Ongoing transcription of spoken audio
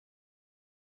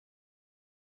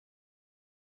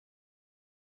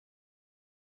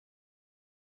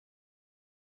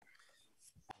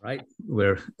Right.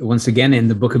 We're once again in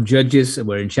the book of Judges.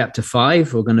 We're in chapter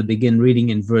 5. We're going to begin reading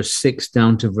in verse 6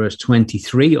 down to verse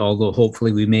 23, although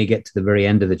hopefully we may get to the very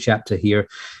end of the chapter here.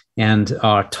 And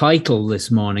our title this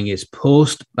morning is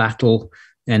Post-Battle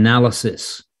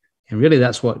Analysis. And really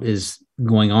that's what is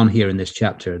going on here in this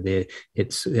chapter.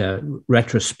 It's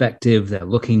retrospective. They're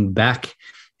looking back,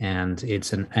 and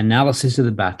it's an analysis of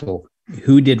the battle.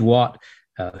 Who did what?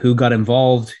 Who got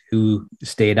involved? Who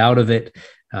stayed out of it?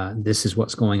 This is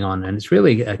what's going on. And it's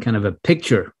really a kind of a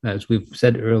picture, as we've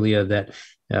said earlier, that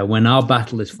when our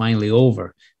battle is finally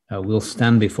over, we'll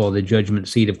stand before the judgment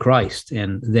seat of Christ,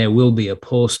 and there will be a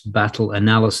post-battle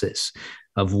analysis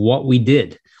of what we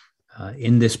did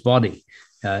in this body,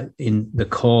 in the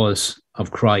cause of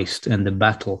Christ and the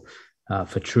battle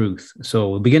for truth. So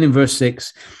we'll begin in verse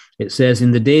 6. It says,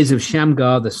 "In the days of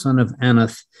Shamgar, the son of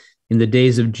Anath, in the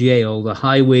days of Jael, the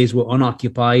highways were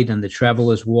unoccupied, and the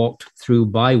travelers walked through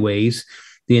byways.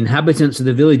 The inhabitants of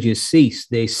the villages ceased.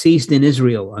 They ceased in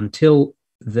Israel until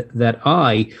that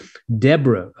I,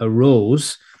 Deborah,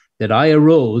 arose,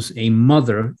 a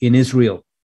mother in Israel.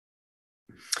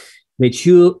 They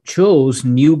chose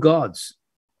new gods.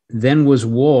 Then was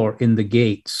war in the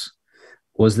gates.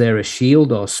 Was there a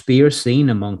shield or spear seen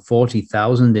among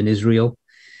 40,000 in Israel?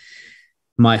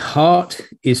 My heart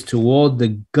is toward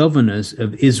the governors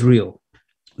of Israel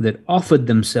that offered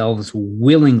themselves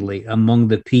willingly among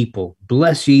the people.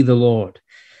 Bless ye the Lord.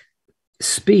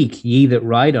 Speak, ye that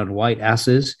ride on white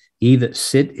asses, ye that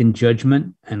sit in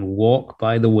judgment and walk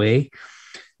by the way.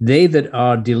 They that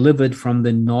are delivered from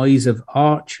the noise of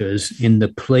archers in the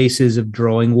places of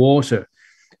drawing water.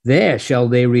 There shall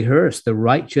they rehearse the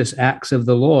righteous acts of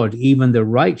the Lord, even the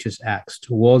righteous acts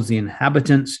towards the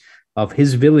inhabitants of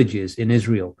his villages in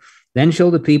Israel. Then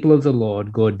shall the people of the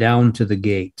Lord go down to the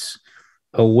gates.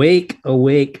 Awake,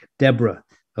 awake, Deborah.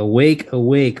 Awake,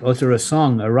 awake, utter a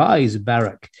song. Arise,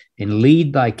 Barak, and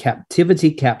lead thy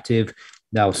captivity captive,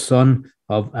 thou son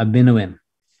of Abinoam.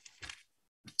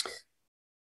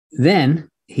 Then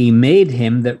he made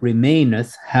him that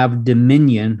remaineth have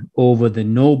dominion over the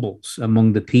nobles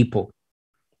among the people.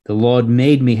 The Lord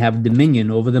made me have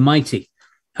dominion over the mighty.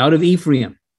 Out of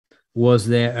Ephraim was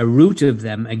there a root of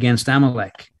them against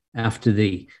Amalek after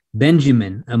thee.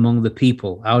 Benjamin among the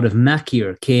people. Out of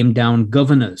Machir came down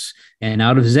governors, and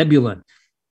out of Zebulun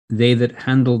they that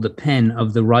handled the pen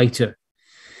of the writer.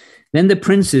 Then the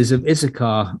princes of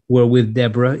Issachar were with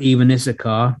Deborah, even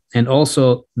Issachar, and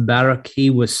also Barak he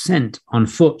was sent on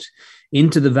foot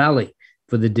into the valley.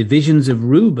 For the divisions of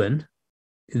Reuben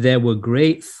there were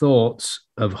great thoughts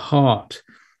of heart.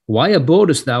 Why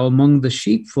abodest thou among the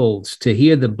sheepfolds to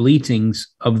hear the bleatings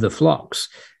of the flocks?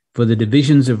 For the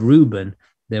divisions of Reuben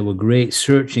there were great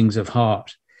searchings of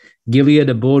heart. Gilead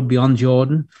abode beyond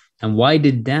Jordan. And why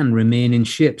did Dan remain in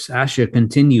ships? Asher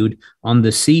continued on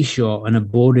the seashore and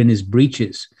abode in his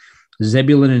breaches.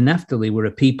 Zebulun and Naphtali were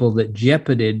a people that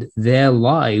jeoparded their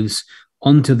lives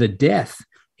unto the death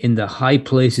in the high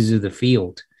places of the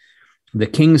field. The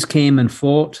kings came and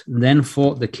fought, then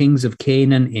fought the kings of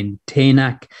Canaan in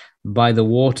Tanakh by the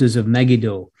waters of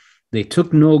Megiddo. They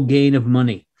took no gain of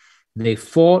money. They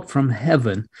fought from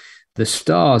heaven. The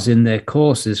stars in their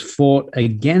courses fought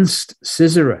against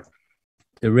Sisera.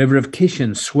 The river of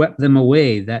Kishon swept them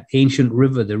away, that ancient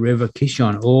river, the river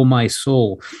Kishon. O my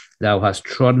soul, thou hast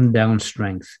trodden down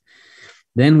strength.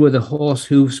 Then were the horse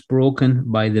hoofs broken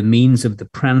by the means of the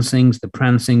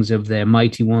prancings of their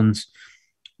mighty ones.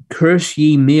 Curse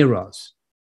ye Meroz,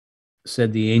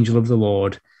 said the angel of the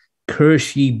Lord.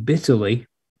 Curse ye bitterly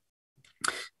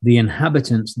the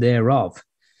inhabitants thereof,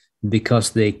 because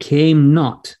they came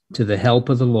not to the help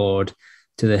of the Lord,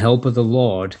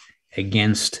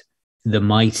 against the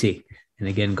mighty. And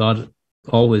again, God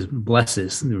always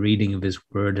blesses the reading of his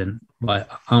word. And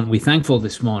aren't we thankful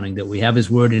this morning that we have his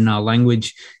word in our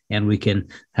language and we can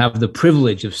have the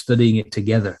privilege of studying it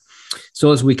together?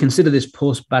 So as we consider this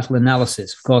post-battle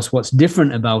analysis, of course, what's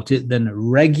different about it than a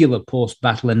regular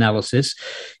post-battle analysis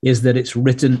is that it's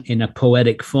written in a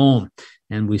poetic form.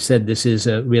 And we said this is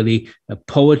really a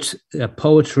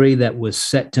poetry that was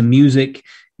set to music,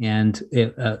 and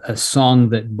a song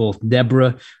that both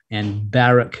Deborah and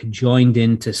Barak joined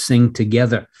in to sing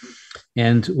together.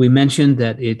 And we mentioned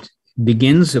that it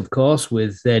begins, of course,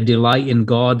 with their delight in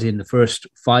God in the first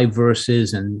 5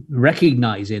 verses and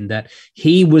recognizing that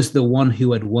he was the one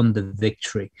who had won the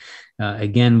victory.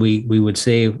 Again, we would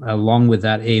say along with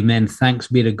that, amen, thanks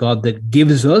be to God that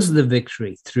gives us the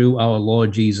victory through our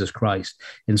Lord Jesus Christ.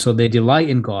 And so they delight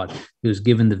in God who has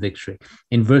given the victory.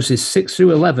 In verses 6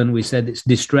 through 11, we said it's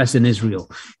distress in Israel.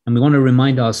 And we want to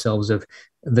remind ourselves of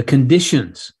the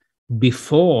conditions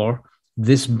before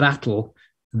this battle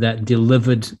that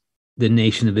delivered the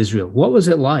nation of Israel. What was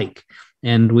it like?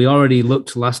 And we already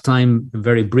looked last time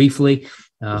very briefly.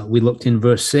 We looked in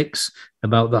verse 6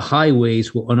 about the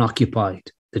highways were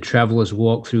unoccupied. The travelers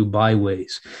walked through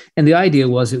byways. And the idea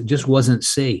was it just wasn't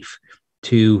safe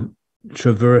to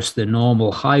traverse the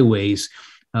normal highways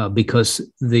because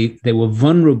they were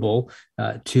vulnerable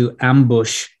to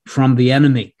ambush from the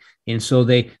enemy. And so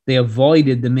they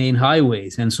avoided the main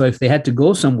highways. And so if they had to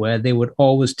go somewhere, they would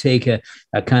always take a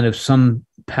kind of some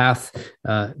path,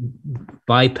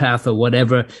 bypath or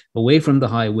whatever, away from the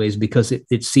highways because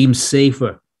it seems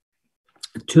safer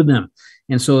to them.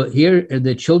 And so here are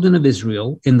the children of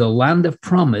Israel in the land of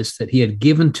promise that he had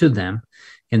given to them,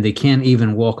 and they can't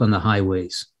even walk on the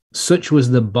highways. Such was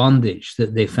the bondage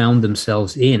that they found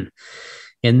themselves in.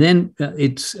 And then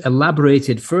it's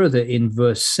elaborated further in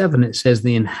verse 7. It says,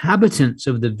 the inhabitants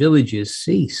of the villages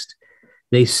ceased.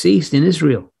 They ceased in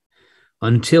Israel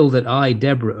until that I,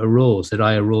 Deborah, arose, that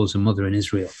I arose a mother in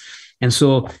Israel. And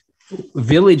so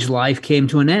village life came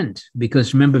to an end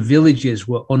because remember, villages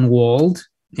were unwalled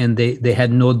and they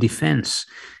had no defense.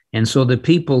 And so the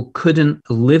people couldn't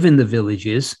live in the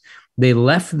villages. They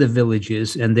left the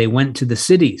villages and they went to the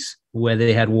cities where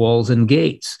they had walls and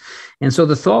gates. And so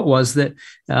the thought was that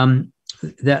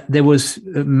that there was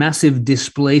a massive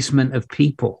displacement of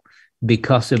people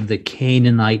because of the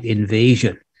Canaanite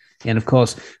invasion. And of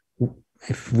course,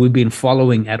 if we've been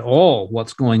following at all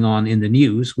what's going on in the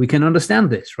news, we can understand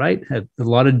this, right? A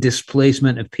lot of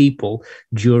displacement of people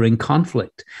during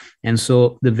conflict. And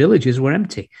so the villages were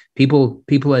empty. People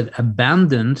had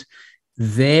abandoned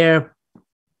their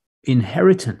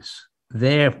inheritance,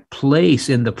 their place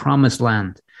in the promised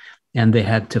land, and they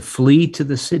had to flee to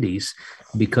the cities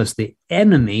because the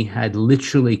enemy had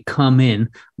literally come in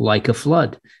like a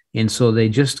flood. And so they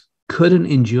just couldn't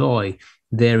enjoy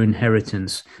their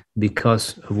inheritance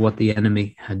because of what the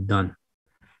enemy had done.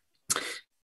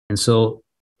 And so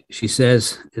she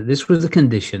says this was the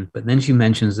condition, but then she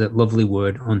mentions that lovely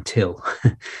word, until.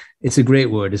 It's a great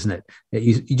word, isn't it?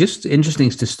 You just interesting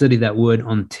to study that word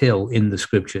until in the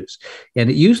scriptures. And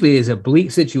it usually is a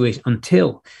bleak situation,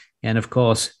 until. And of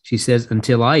course, she says,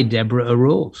 until I, Deborah,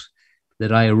 arose,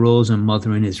 that I arose a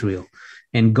mother in Israel.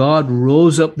 And God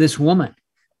rose up this woman.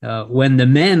 When the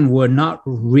men were not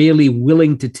really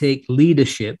willing to take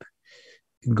leadership,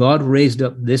 God raised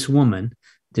up this woman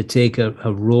to take a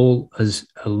role as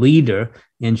a leader,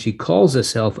 and she calls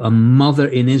herself a mother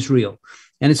in Israel.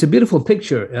 And it's a beautiful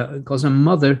picture because a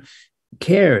mother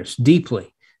cares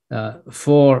deeply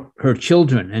for her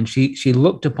children, and she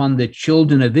looked upon the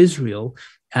children of Israel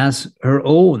as her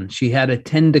own. She had a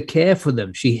tender care for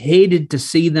them. She hated to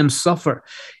see them suffer,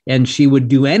 and she would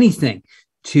do anything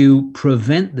to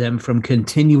prevent them from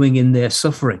continuing in their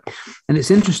suffering. And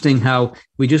it's interesting how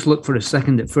we just look for a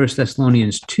second at 1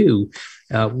 Thessalonians 2.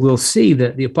 We'll see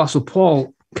that the Apostle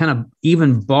Paul kind of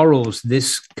even borrows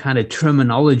this kind of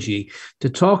terminology to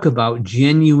talk about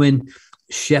genuine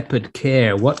shepherd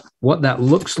care, what that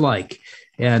looks like.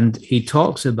 And he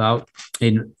talks about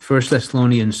in 1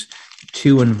 Thessalonians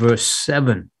 2 and verse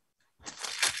 7.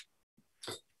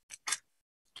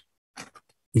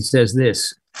 He says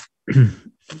this.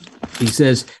 He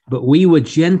says, but we were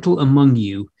gentle among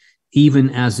you, even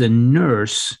as a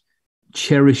nurse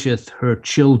cherisheth her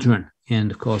children. And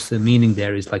of course, the meaning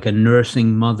there is like a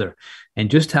nursing mother.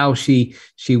 And just how she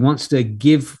wants to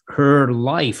give her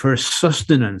life, her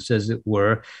sustenance, as it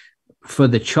were, for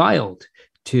the child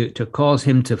to cause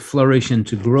him to flourish and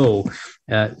to grow.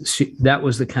 That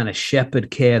was the kind of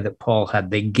shepherd care that Paul had.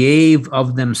 They gave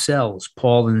of themselves,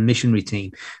 Paul and the missionary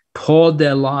team, poured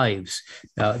their lives,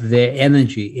 their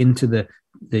energy into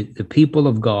the people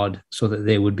of God so that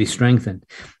they would be strengthened.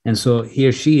 And so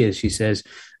here she is. She says,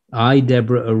 I,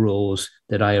 Deborah, arose,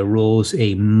 that I arose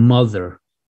a mother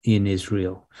in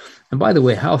Israel. And by the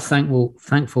way, how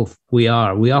thankful we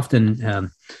are. We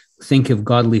often think of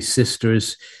godly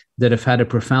sisters that have had a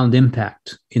profound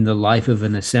impact in the life of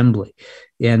an assembly.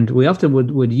 And we often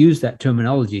would use that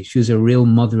terminology. She was a real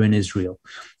mother in Israel.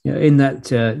 In that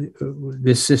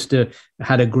this sister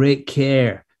had a great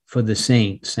care for the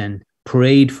saints and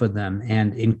prayed for them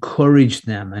and encouraged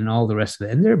them and all the rest of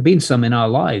it. And there have been some in our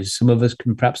lives. Some of us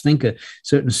can perhaps think of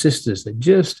certain sisters that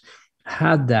just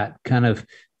had that kind of,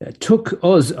 took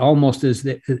us almost as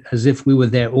if we were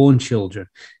their own children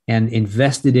and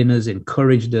invested in us,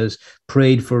 encouraged us,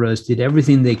 prayed for us, did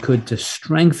everything they could to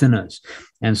strengthen us.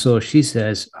 And so she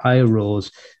says, I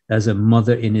arose as a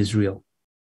mother in Israel.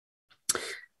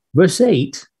 Verse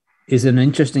 8 is an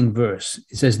interesting verse.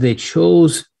 It says, they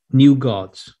chose new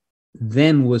gods.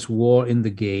 Then was war in the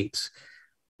gates.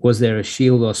 Was there a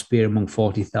shield or spear among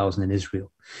 40,000 in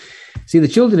Israel? See, the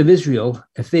children of Israel,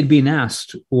 if they'd been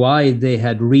asked why they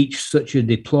had reached such a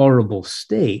deplorable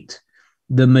state,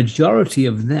 the majority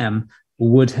of them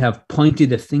would have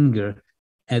pointed a finger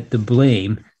at the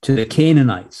blame to the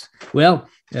Canaanites. Well,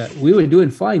 we were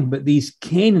doing fine, but these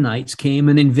Canaanites came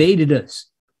and invaded us.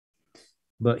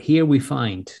 But here we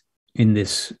find in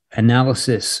this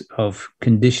analysis of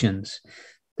conditions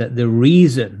that the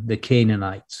reason the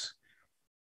Canaanites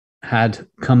had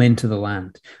come into the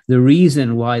land, the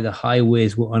reason why the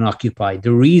highways were unoccupied,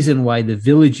 the reason why the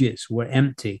villages were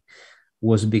empty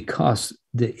was because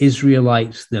the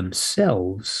Israelites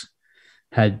themselves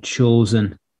had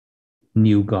chosen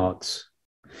new gods.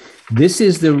 This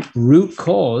is the root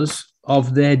cause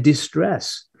of their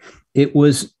distress. It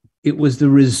was the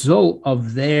result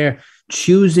of their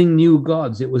choosing new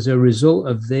gods. It was a result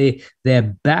of their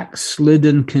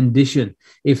backslidden condition.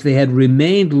 If they had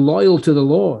remained loyal to the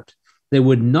Lord, they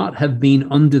would not have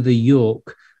been under the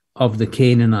yoke of the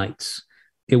Canaanites.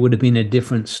 It would have been a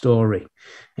different story.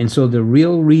 And so the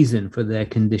real reason for their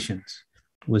conditions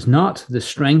was not the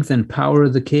strength and power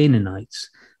of the Canaanites,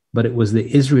 but it was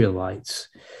the Israelites.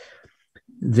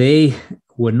 They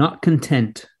were not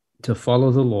content to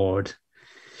follow the Lord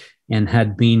and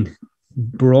had been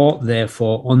brought,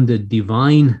 therefore, under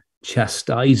divine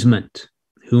chastisement.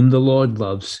 Whom the Lord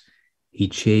loves, he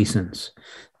chastens.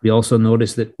 We also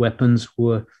notice that weapons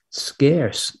were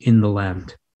scarce in the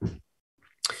land.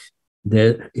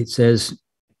 There, it says,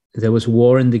 there was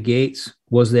war in the gates.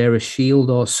 Was there a shield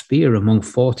or spear among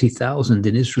 40,000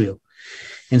 in Israel?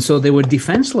 And so they were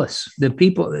defenseless. The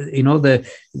people,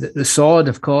 the sword,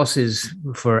 of course, is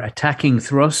for attacking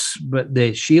thrusts, but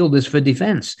the shield is for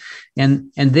defense.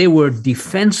 And they were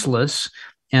defenseless,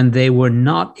 and they were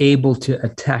not able to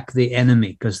attack the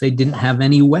enemy because they didn't have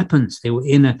any weapons. They were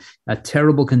in a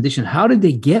terrible condition. How did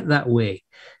they get that way?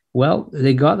 Well,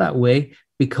 they got that way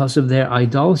because of their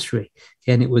idolatry.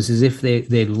 And it was as if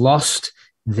they lost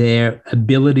their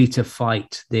ability to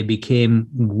fight. They became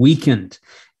weakened.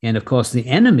 And of course, the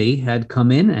enemy had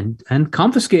come in and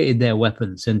confiscated their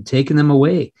weapons and taken them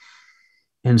away.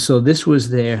 And so this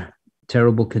was their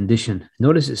terrible condition.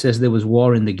 Notice it says there was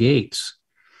war in the gates.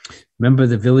 Remember,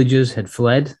 the villagers had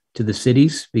fled to the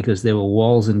cities because there were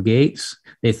walls and gates.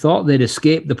 They thought they'd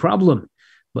escaped the problem,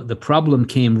 but the problem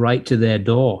came right to their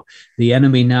door. The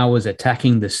enemy now was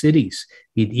attacking the cities.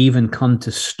 He'd even come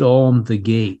to storm the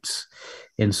gates.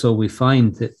 And so we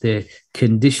find that the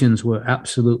conditions were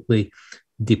absolutely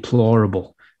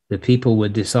deplorable. The people were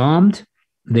disarmed,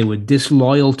 they were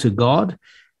disloyal to God,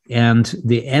 and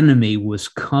the enemy was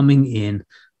coming in,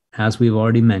 as we've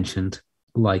already mentioned,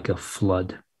 like a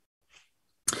flood.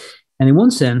 And in one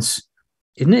sense,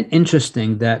 isn't it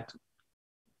interesting that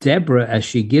Deborah, as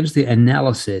she gives the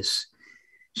analysis,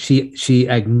 she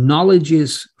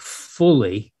acknowledges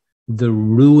fully the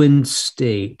ruined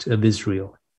state of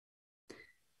Israel.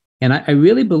 And I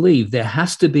really believe there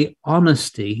has to be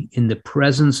honesty in the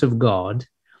presence of God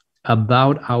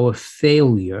about our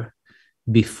failure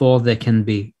before there can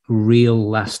be real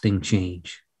lasting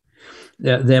change.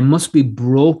 There must be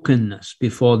brokenness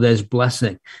before there's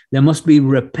blessing. There must be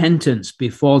repentance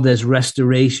before there's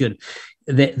restoration.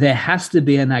 There has to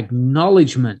be an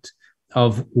acknowledgement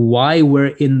of why we're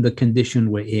in the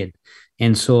condition we're in.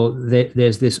 And so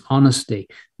there's this honesty.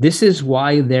 This is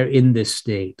why they're in this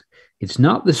state. It's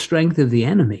not the strength of the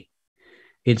enemy.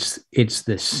 It's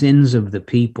the sins of the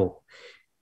people.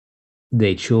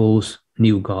 They chose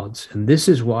new gods. And this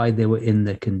is why they were in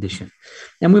their condition.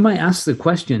 And we might ask the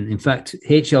question, in fact,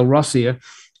 H.L. Rossier,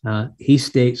 he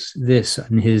states this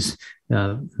in his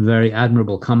very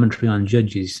admirable commentary on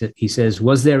Judges. He says,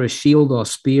 was there a shield or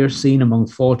spear seen among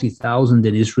 40,000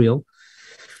 in Israel?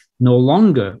 No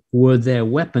longer were there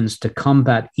weapons to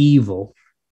combat evil.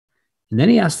 And then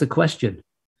he asked the question,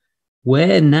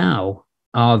 where now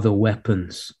are the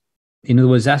weapons? In other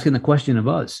words, asking the question of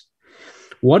us.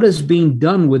 What has been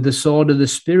done with the sword of the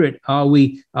Spirit? Are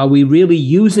we really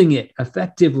using it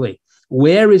effectively?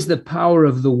 Where is the power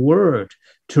of the word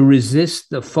to resist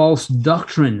the false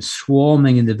doctrines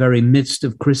swarming in the very midst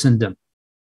of Christendom?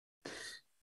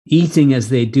 Eating as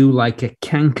they do like a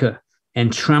canker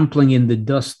and trampling in the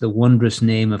dust the wondrous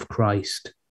name of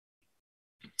Christ.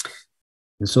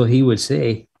 And so he would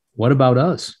say, what about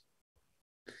us?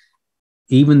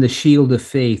 Even the shield of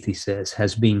faith, he says,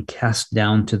 has been cast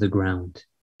down to the ground.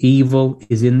 Evil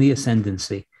is in the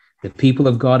ascendancy. The people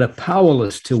of God are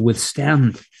powerless to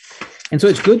withstand. And so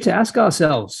it's good to ask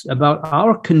ourselves about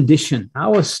our condition,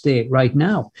 our state right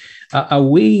now. Are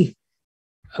we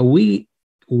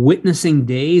witnessing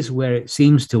days where it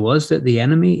seems to us that the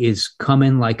enemy is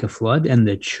coming like a flood and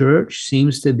the church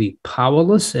seems to be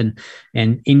powerless and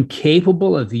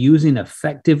incapable of using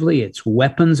effectively its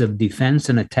weapons of defense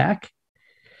and attack,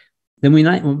 then we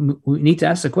need to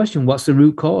ask the question, what's the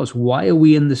root cause? Why are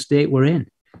we in the state we're in?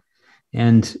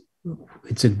 And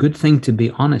it's a good thing to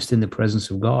be honest in the presence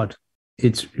of God.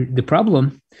 It's the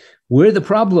problem. We're the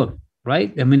problem,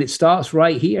 right? I mean, it starts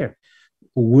right here.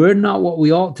 We're not what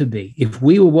we ought to be. If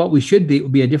we were what we should be, it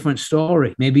would be a different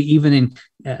story. Maybe even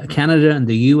in Canada and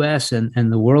the US and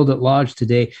the world at large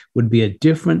today would be a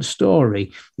different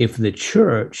story if the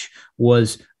church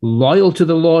was loyal to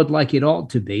the Lord like it ought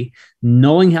to be,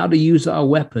 knowing how to use our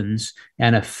weapons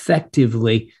and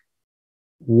effectively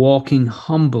walking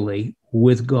humbly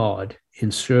with God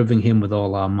in serving him with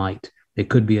all our might. It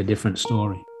could be a different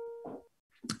story.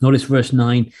 Notice verse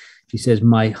 9. She says,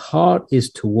 my heart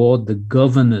is toward the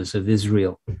governors of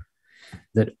Israel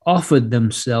that offered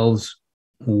themselves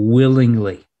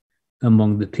willingly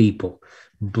among the people.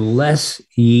 Bless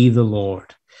ye the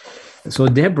Lord. So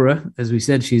Deborah, as we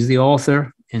said, she's the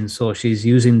author. And so she's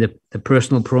using the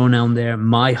personal pronoun there,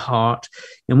 my heart.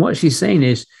 And what she's saying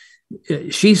is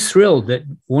she's thrilled that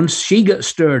once she got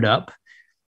stirred up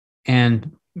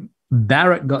and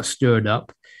Barak got stirred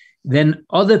up, then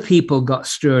other people got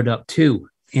stirred up too.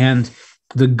 And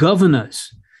the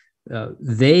governors,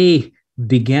 they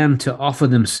began to offer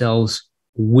themselves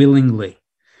willingly.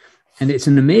 And it's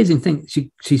an amazing thing.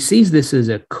 She sees this as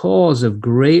a cause of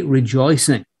great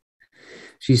rejoicing.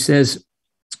 She says,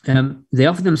 they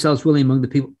offer themselves willingly among the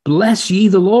people. Bless ye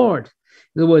the Lord.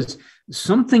 In other words,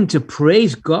 something to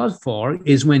praise God for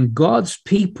is when God's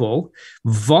people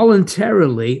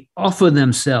voluntarily offer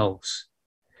themselves.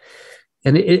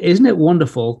 And isn't it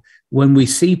wonderful when we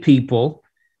see people,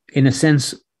 in a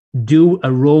sense, do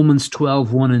a Romans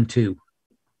 12, 1 and 2.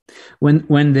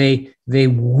 When they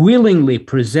willingly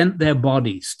present their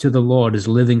bodies to the Lord as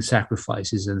living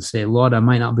sacrifices and say, Lord, I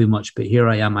might not be much, but here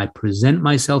I am. I present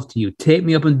myself to you. Take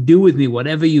me up and do with me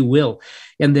whatever you will.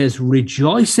 And there's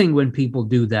rejoicing when people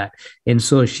do that. And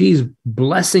so she's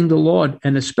blessing the Lord,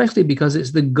 and especially because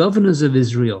it's the governors of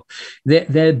Israel.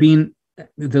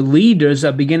 The leaders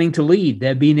are beginning to lead.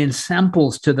 They're being in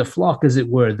samples to the flock, as it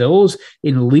were. Those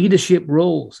in leadership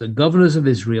roles, the governors of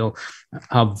Israel,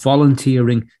 are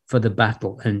volunteering for the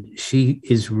battle, and she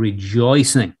is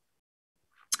rejoicing.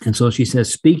 And so she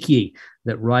says, speak ye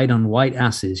that ride on white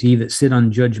asses, ye that sit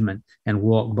on judgment and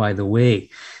walk by the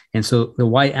way. And so the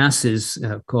white asses,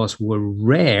 of course, were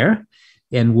rare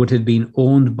and would have been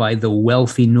owned by the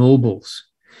wealthy nobles.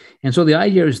 And so the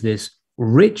idea is this: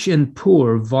 rich and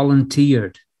poor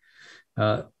volunteered.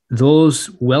 Those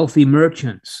wealthy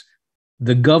merchants,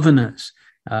 the governors,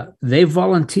 they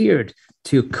volunteered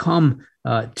to come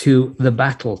to the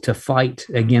battle to fight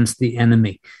against the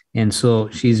enemy. And so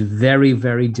she's very,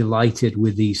 very delighted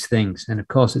with these things. And of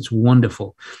course, it's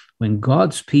wonderful when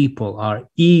God's people are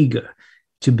eager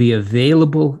to be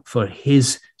available for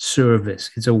his service.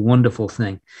 It's a wonderful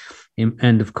thing.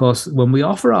 And of course, when we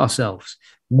offer ourselves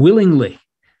willingly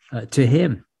to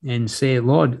him and say,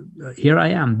 Lord, here I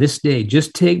am this day.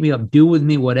 Just take me up. Do with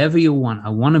me whatever you want. I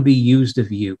want to be used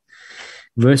of you.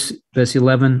 Verse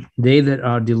 11, they that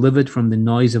are delivered from the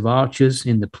noise of archers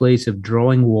in the place of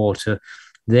drawing water,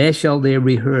 there shall they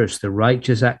rehearse the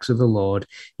righteous acts of the Lord,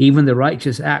 even the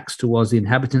righteous acts towards the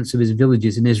inhabitants of his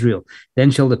villages in Israel. Then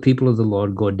shall the people of the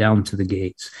Lord go down to the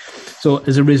gates. So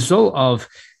as a result of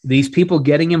these people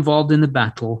getting involved in the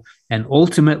battle and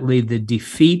ultimately the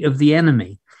defeat of the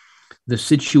enemy, the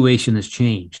situation has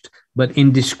changed. But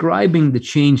in describing the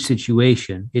changed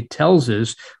situation, it tells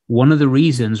us one of the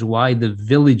reasons why the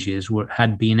villages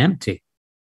had been empty.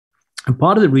 And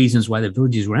part of the reasons why the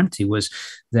villages were empty was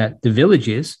that the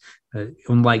villages,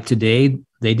 unlike today,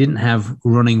 they didn't have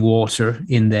running water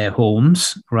in their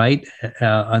homes, right?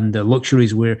 And the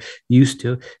luxuries we're used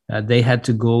to. They had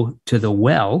to go to the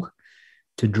well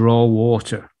to draw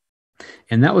water.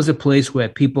 And that was a place where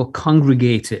people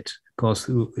congregated. Of course,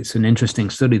 it's an interesting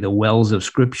study, the wells of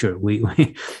Scripture. We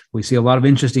see a lot of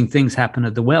interesting things happen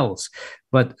at the wells.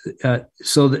 But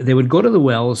so they would go to the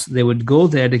wells, they would go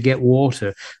there to get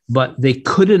water, but they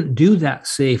couldn't do that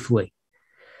safely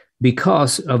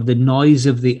because of the noise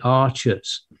of the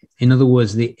archers. In other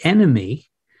words, the enemy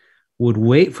would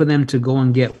wait for them to go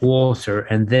and get water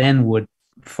and then would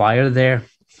fire their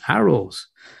arrows.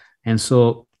 And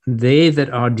so they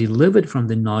that are delivered from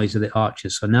the noise of the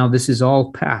archers. So now this is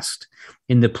all past.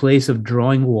 In the place of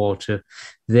drawing water,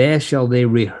 there shall they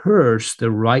rehearse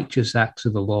the righteous acts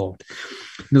of the Lord.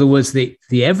 In other words, the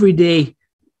everyday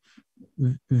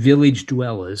village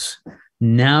dwellers,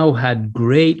 now had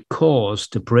great cause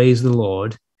to praise the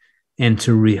Lord and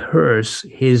to rehearse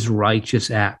his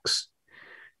righteous acts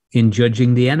in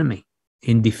judging the enemy,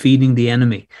 in defeating the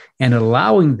enemy, and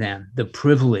allowing them the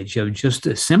privilege of just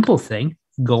a simple thing,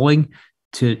 going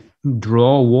to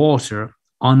draw water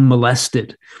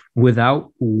unmolested,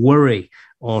 without worry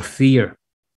or fear.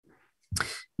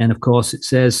 And of course, it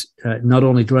says, not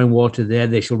only drawing water there,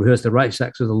 they shall rehearse the righteous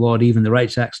acts of the Lord, even the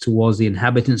righteous acts towards the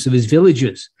inhabitants of his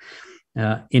villages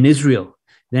in Israel.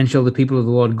 Then shall the people of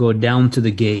the Lord go down to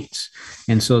the gates.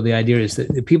 And so the idea is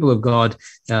that the people of God,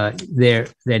 they're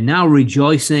now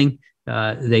rejoicing.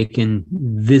 They can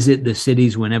visit the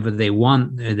cities whenever they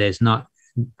want. There's not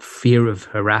fear of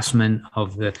harassment,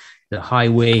 of the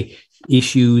highway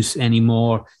issues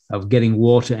anymore, of getting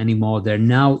water anymore. They're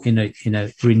now in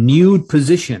a renewed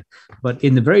position. But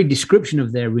in the very description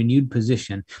of their renewed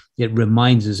position, it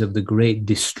reminds us of the great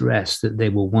distress that they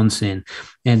were once in.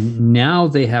 And now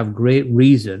they have great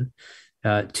reason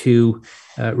to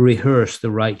rehearse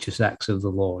the righteous acts of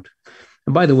the Lord.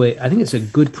 And by the way, I think it's a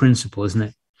good principle,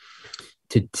 isn't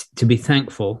it, to be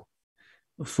thankful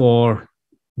for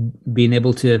being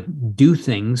able to do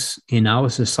things in our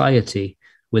society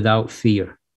without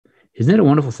fear. Isn't it a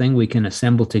wonderful thing we can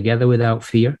assemble together without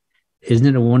fear? Isn't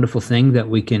it a wonderful thing that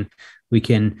we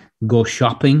can go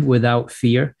shopping without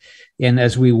fear? And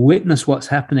as we witness what's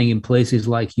happening in places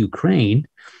like Ukraine,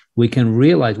 we can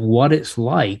realize what it's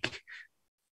like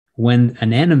when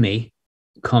an enemy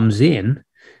comes in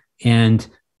and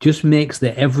just makes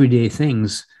the everyday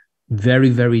things very,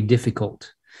 very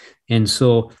difficult. And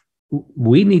so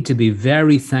we need to be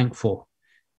very thankful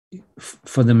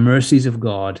for the mercies of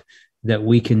God that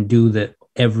we can do the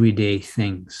everyday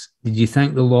things. Did you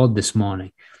thank the Lord this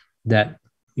morning that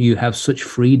you have such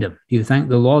freedom? You thank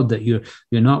the Lord that you're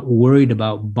not worried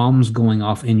about bombs going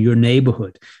off in your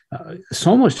neighborhood.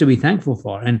 So much to be thankful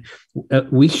for, and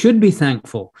we should be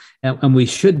thankful, and we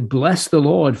should bless the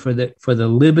Lord for the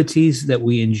liberties that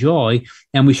we enjoy,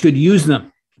 and we should use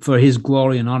them for his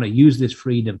glory and honor. Use this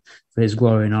freedom for his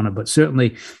glory and honor. But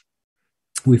certainly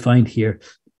we find here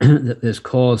that there's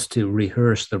cause to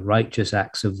rehearse the righteous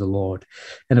acts of the Lord.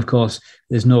 And of course,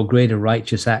 there's no greater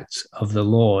righteous acts of the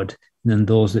Lord than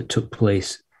those that took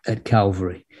place at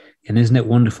Calvary. And isn't it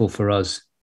wonderful for us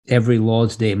every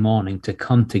Lord's Day morning to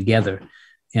come together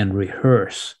and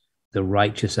rehearse the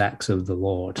righteous acts of the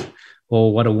Lord? Oh,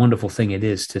 what a wonderful thing it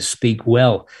is to speak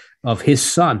well of his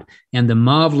Son and the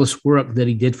marvelous work that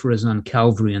he did for us on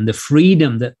Calvary, and the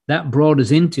freedom that brought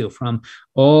us into from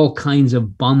all kinds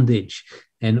of bondage.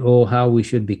 And oh, how we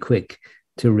should be quick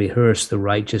to rehearse the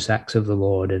righteous acts of the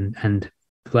Lord and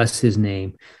bless his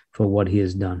name for what he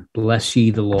has done. Bless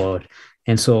ye the Lord.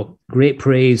 And so great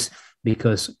praise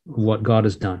because of what God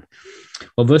has done.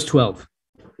 Well, verse 12,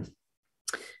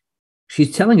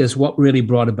 she's telling us what really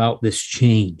brought about this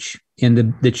change.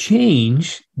 And the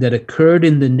change that occurred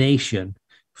in the nation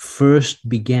first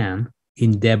began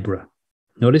in Deborah.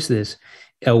 Notice this: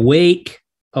 awake,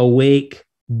 awake,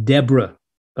 Deborah.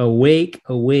 Awake,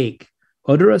 awake,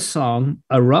 utter a song,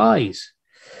 arise.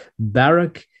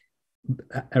 Barak,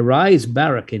 arise,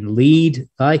 Barak, and lead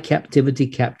thy captivity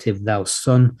captive, thou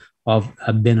son of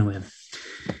Abinoam.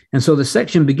 And so the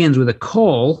section begins with a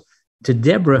call to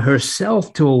Deborah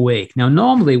herself to awake. Now,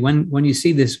 normally when you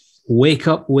see this wake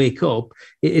up,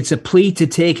 it's a plea to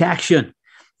take action.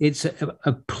 It's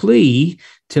a plea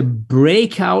to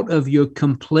break out of your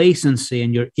complacency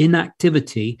and your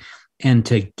inactivity and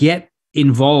to get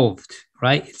involved,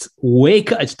 right?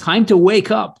 It's time to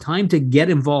wake up, time to get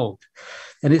involved.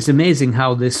 And it's amazing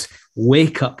how this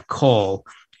wake up call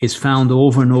is found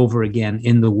over and over again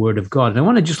in the Word of God. And I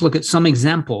want to just look at some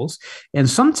examples. And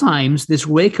sometimes this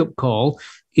wake up call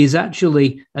is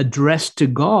actually addressed to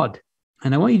God.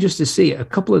 And I want you just to see a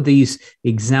couple of these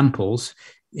examples,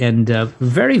 and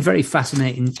very, very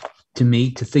fascinating to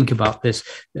me to think about this,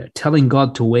 telling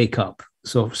God to wake up.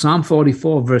 So Psalm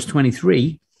 44, verse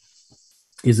 23,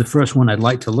 is the first one I'd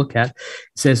like to look at. It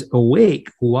says, awake,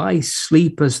 why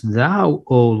sleepest thou,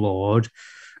 O Lord?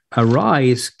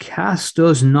 Arise, cast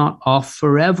us not off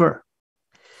forever.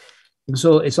 And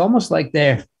so it's almost like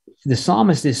the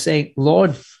psalmist is saying,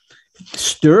 Lord,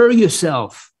 stir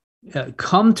yourself,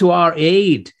 come to our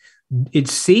aid. It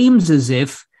seems as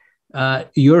if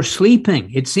you're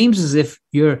sleeping. It seems as if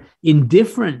you're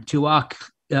indifferent to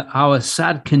our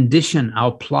sad condition,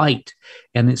 our plight.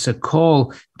 And it's a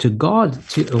call to God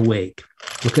to awake.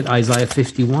 Look at Isaiah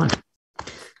 51.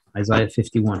 Isaiah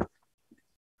 51.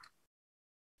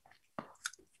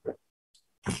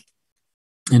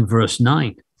 In verse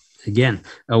 9, again,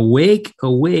 awake,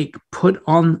 awake, put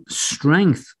on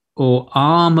strength, O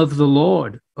arm of the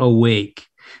Lord, awake.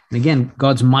 And again,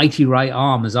 God's mighty right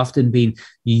arm has often been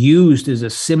used as a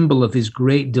symbol of his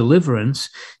great deliverance.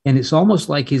 And it's almost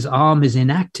like his arm is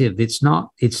inactive. It's not,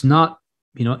 it's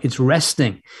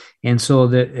resting. And so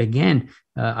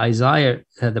Isaiah,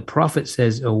 the prophet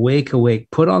says, awake, awake,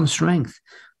 put on strength,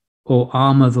 O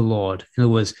arm of the Lord. In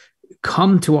other words,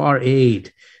 come to our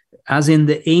aid, as in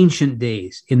the ancient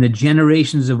days, in the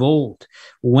generations of old,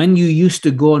 when you used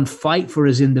to go and fight for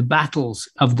us in the battles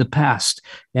of the past.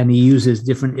 And he uses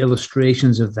different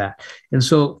illustrations of that. And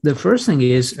so the first thing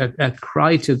is a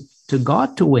cry to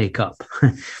God to wake up.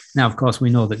 Now, of course,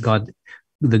 we know that God,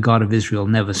 the God of Israel,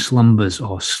 never slumbers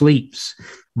or sleeps,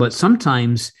 but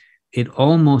sometimes it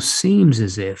almost seems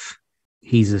as if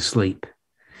he's asleep.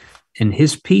 And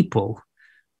his people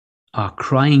are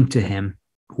crying to him,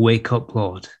 wake up,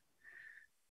 Lord.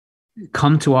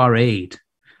 Come to our aid.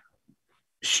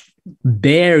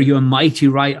 Bear your mighty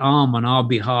right arm on our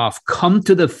behalf. Come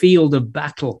to the field of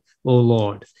battle, O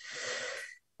Lord.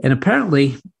 And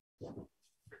apparently,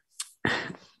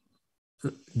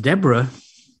 Deborah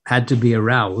had to be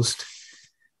aroused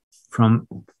from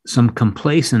some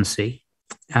complacency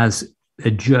as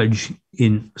a judge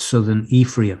in southern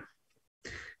Ephraim.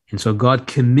 And so God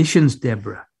commissions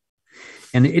Deborah.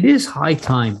 And it is high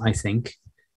time, I think,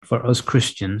 for us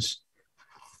Christians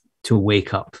to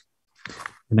wake up.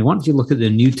 And I want you to look at the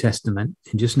New Testament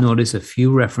and just notice a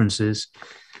few references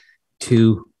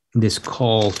to this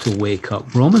call to wake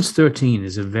up. Romans 13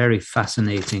 is a very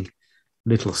fascinating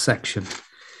little section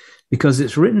because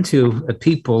it's written to a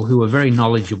people who are very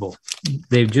knowledgeable.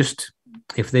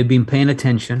 If they've been paying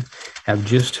attention, have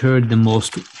just heard the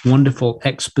most wonderful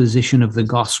exposition of the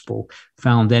gospel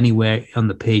found anywhere on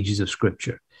the pages of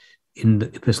Scripture in the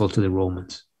Epistle to the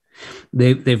Romans.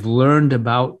 They've learned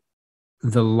about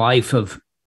the life of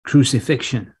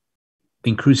crucifixion,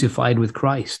 being crucified with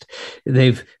Christ.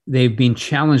 They've been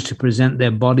challenged to present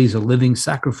their bodies as living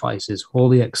sacrifices,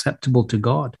 wholly acceptable to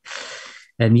God.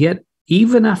 And yet,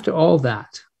 even after all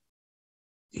that,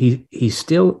 he's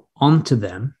still onto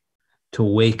them to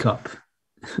wake up,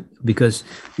 because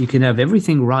you can have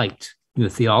everything right, your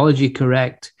theology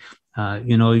correct,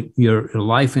 your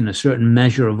life in a certain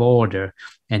measure of order,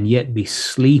 and yet be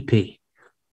sleepy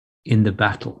in the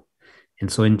battle.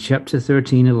 And so in chapter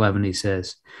 13:11, he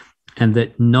says, and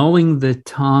that knowing the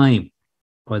time,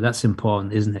 boy, that's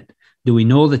important, isn't it? Do we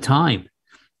know the time?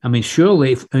 I mean,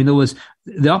 surely, in other words,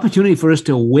 the opportunity for us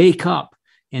to wake up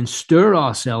and stir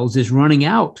ourselves is running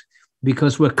out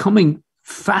because we're coming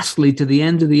fastly to the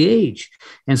end of the age.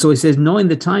 And so he says, knowing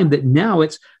the time, that now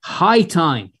it's high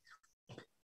time.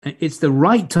 It's the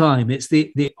right time. It's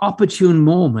the opportune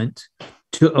moment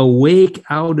to awake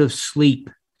out of sleep.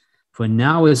 For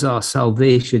now is our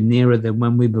salvation nearer than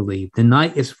when we believe. The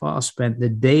night is far spent. The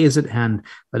day is at hand.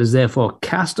 Let us therefore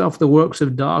cast off the works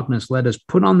of darkness. Let us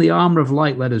put on the armor of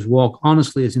light. Let us walk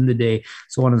honestly as in the day,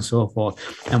 so on and so forth.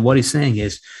 And what he's saying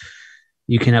is,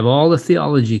 you can have all the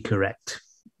theology correct.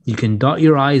 You can dot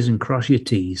your I's and cross your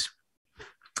T's,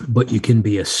 but you can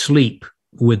be asleep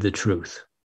with the truth.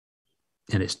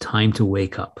 And it's time to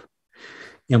wake up.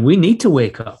 And we need to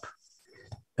wake up.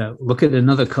 Look at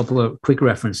another couple of quick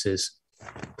references,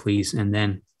 please, and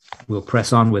then we'll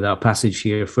press on with our passage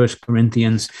here. 1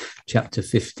 Corinthians chapter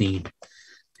 15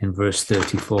 and verse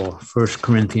 34. 1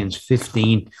 Corinthians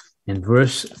 15 and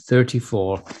verse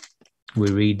 34,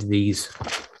 we read these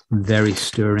very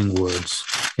stirring words.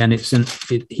 And it's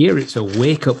a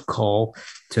wake-up call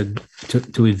to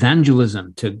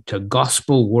evangelism, to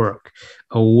gospel work.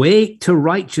 Awake to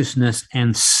righteousness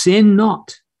and sin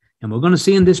not. And we're going to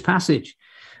see in this passage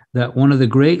that one of the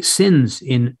great sins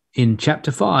in chapter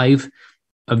 5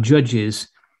 of Judges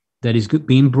that is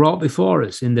being brought before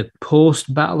us in the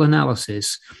post-battle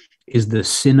analysis is the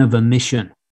sin of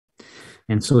omission.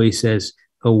 And so he says,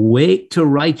 awake to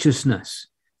righteousness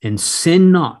and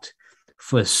sin not,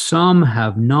 for some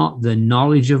have not the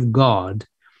knowledge of God.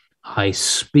 I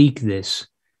speak this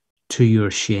to your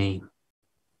shame.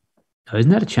 Now,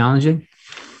 isn't that challenging?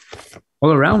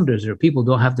 All around us, there are people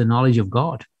who don't have the knowledge of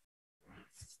God.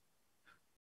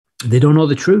 They don't know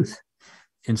the truth.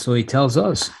 And so he tells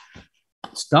us,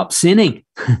 stop sinning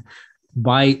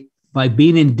by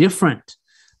being indifferent,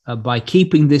 by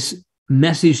keeping this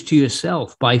message to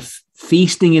yourself, by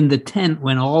feasting in the tent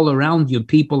when all around you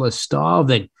people are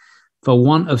starving for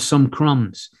want of some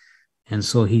crumbs. And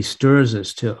so he stirs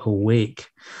us to awake.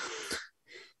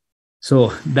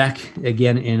 So back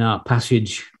again in our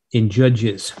passage in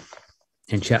Judges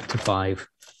in chapter 5,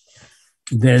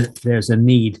 there's a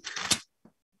need.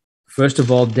 First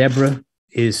of all, Deborah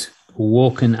is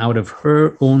woken out of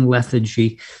her own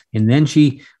lethargy, and then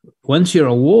she once you're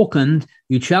awakened,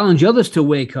 you challenge others to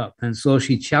wake up. And so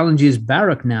she challenges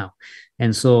Barak now.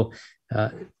 And so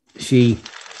she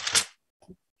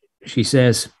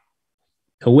says,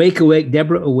 awake, awake,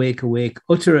 Deborah, awake, awake,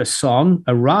 utter a song,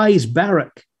 arise,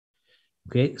 Barak.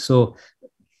 Okay, so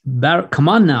Barak, come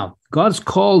on now. God's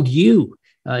called you.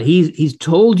 He's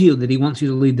told you that he wants you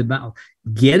to lead the battle.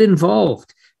 Get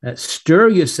involved. Stir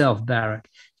yourself, Barak.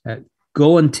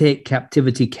 Go and take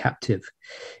captivity captive.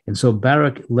 And so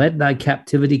Barak, led thy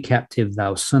captivity captive,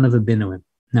 thou son of Abinuim.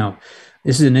 Now,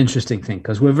 this is an interesting thing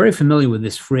because we're very familiar with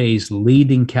this phrase,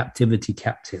 leading captivity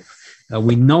captive.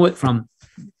 We know it from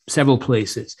several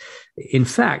places. In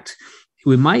fact,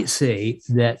 we might say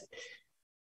that,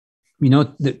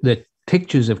 the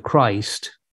pictures of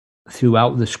Christ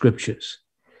throughout the scriptures,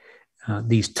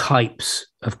 these types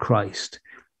of Christ.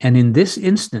 And in this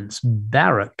instance,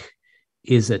 Barak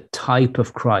is a type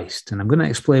of Christ. And I'm going to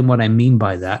explain what I mean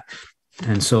by that.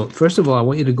 And so, first of all, I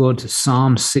want you to go to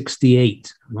Psalm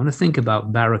 68. I want to think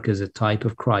about Barak as a type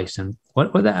of Christ and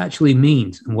what that actually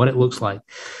means and what it looks like.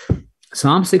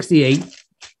 Psalm 68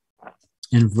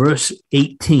 and verse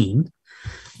 18,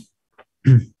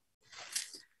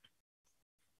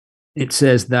 it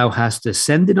says, thou hast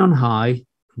ascended on high,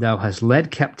 thou hast led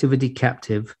captivity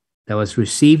captive, thou hast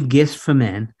received gifts for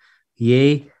men,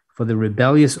 yea, for the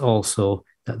rebellious also,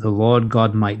 that the Lord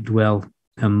God might dwell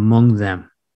among them.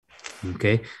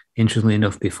 Okay. Interestingly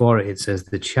enough, before it says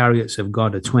the chariots of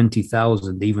God are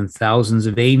 20,000, even thousands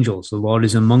of angels. The Lord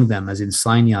is among them, as in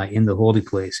Sinai in the holy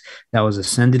place. Thou was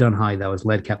ascended on high, thou was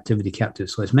led captivity captive.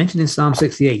 So it's mentioned in Psalm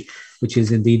 68, which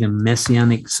is indeed a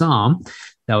messianic psalm.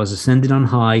 Thou was ascended on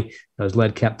high, thou was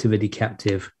led captivity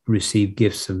captive, received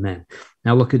gifts of men.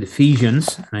 Now look at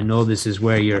Ephesians. And I know this is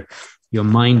where your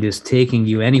mind is taking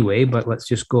you anyway, but let's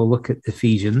just go look at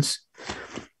Ephesians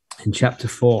in chapter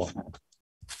 4.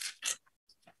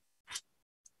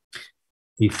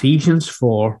 Ephesians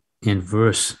 4 in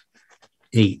verse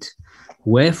 8.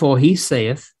 Wherefore he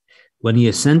saith, when he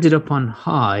ascended up on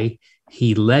high,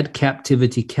 he led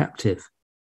captivity captive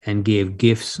and gave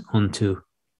gifts unto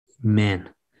men.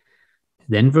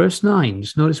 Then verse 9,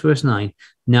 just notice verse 9.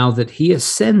 Now that he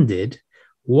ascended,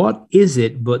 what is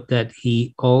it but that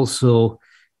he also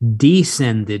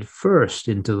descended first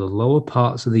into the lower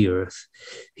parts of the earth?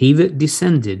 He that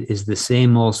descended is the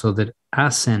same also that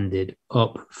ascended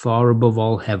up far above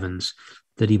all heavens,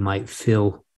 that he might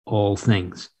fill all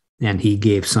things. And he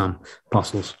gave some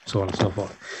apostles, so on and so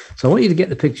forth. So I want you to get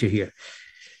the picture here.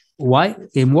 Why,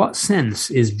 in what sense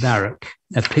is Barak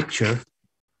a picture,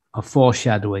 a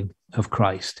foreshadowing of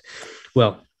Christ?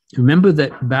 Well, remember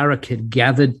that Barak had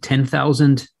gathered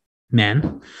 10,000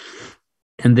 men,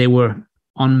 and they were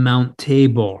on Mount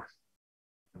Tabor.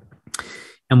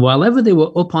 And while ever they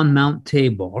were up on Mount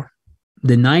Tabor,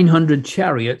 the 900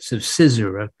 chariots of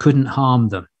Sisera couldn't harm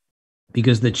them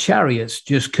because the chariots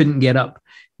just couldn't get up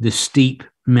the steep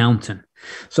mountain.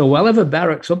 So while ever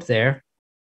Barak's up there,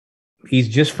 he's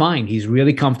just fine. He's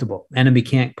really comfortable. Enemy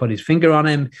can't put his finger on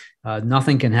him.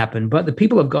 Nothing can happen. But the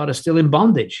people of God are still in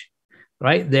bondage.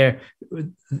 Right?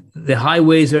 The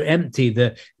highways are empty.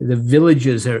 The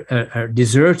villages are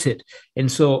deserted.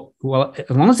 And so, well,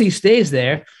 as long as he stays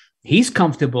there, he's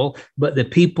comfortable, but the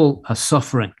people are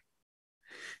suffering.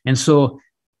 And so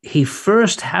he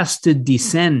first has to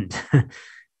descend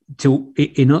to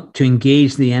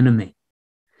engage the enemy.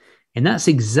 And that's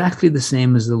exactly the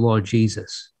same as the Lord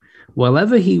Jesus. While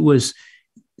ever he was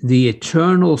the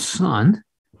eternal Son,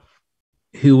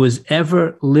 who was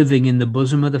ever living in the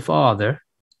bosom of the Father,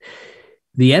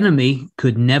 the enemy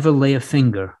could never lay a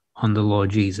finger on the Lord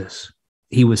Jesus.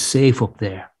 He was safe up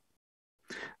there.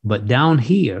 But down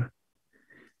here,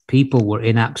 people were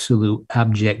in absolute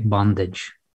abject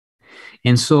bondage.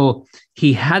 And so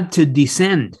he had to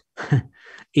descend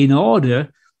in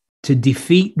order to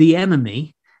defeat the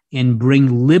enemy and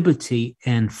bring liberty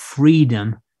and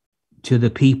freedom to the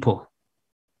people.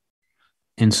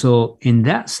 And so in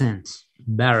that sense,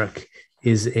 Barak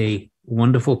is a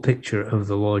wonderful picture of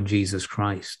the Lord Jesus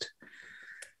Christ.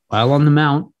 While on the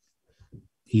mount,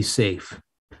 he's safe.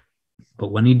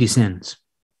 But when he descends,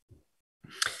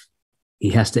 he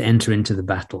has to enter into the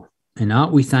battle. And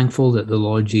aren't we thankful that the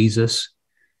Lord Jesus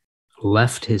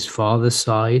left his Father's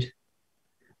side,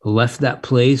 left that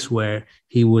place where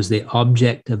he was the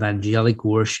object of angelic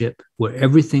worship, where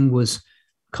everything was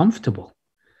comfortable.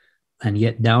 And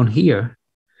yet down here,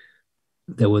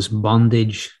 there was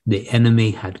bondage. The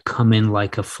enemy had come in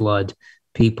like a flood.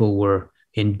 People were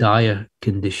in dire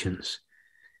conditions.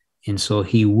 And so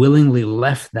he willingly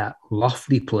left that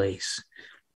lofty place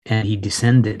and he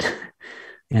descended.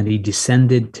 And he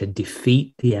descended to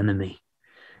defeat the enemy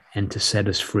and to set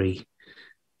us free.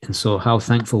 And so how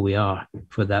thankful we are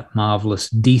for that marvelous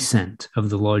descent of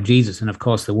the Lord Jesus. And of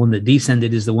course, the one that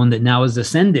descended is the one that now has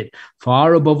ascended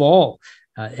far above all.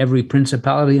 Every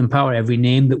principality and power, every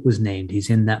name that was named, he's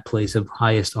in that place of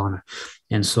highest honor.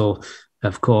 And so,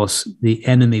 of course, the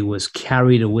enemy was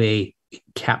carried away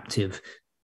captive.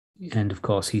 And of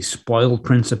course, he spoiled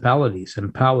principalities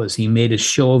and powers. He made a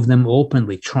show of them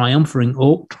openly, triumphing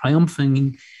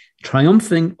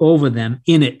over them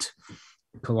in it.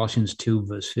 Colossians 2,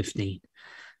 verse 15.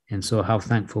 And so how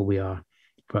thankful we are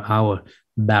for our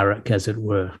Barak, as it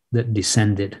were, that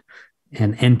descended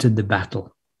and entered the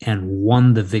battle and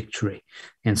won the victory.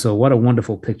 And so what a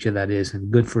wonderful picture that is, and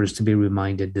good for us to be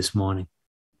reminded this morning.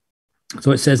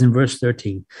 So it says in verse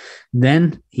 13,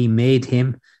 then he made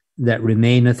him that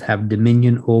remaineth have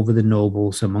dominion over the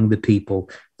nobles among the people.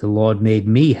 The Lord made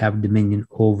me have dominion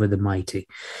over the mighty.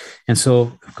 And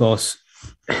so, of course,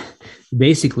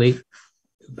 basically,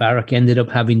 Barak ended up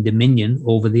having dominion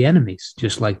over the enemies,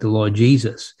 just like the Lord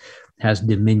Jesus has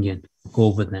dominion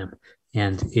over them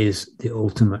and is the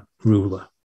ultimate ruler.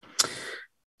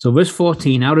 So verse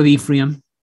 14, out of Ephraim,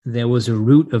 there was a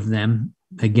root of them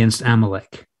against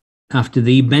Amalek. After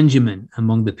thee, Benjamin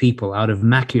among the people. Out of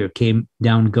Machir came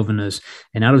down governors,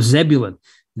 and out of Zebulun,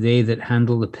 they that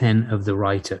handle the pen of the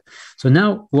writer. So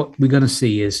now what we're going to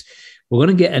see is we're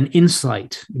going to get an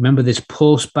insight. Remember this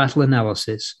post-battle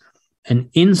analysis, an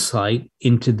insight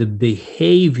into the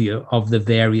behavior of the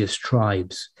various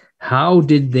tribes. How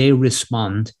did they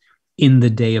respond in the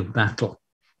day of battle?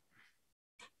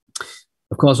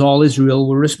 Of course, all Israel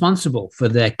were responsible for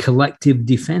their collective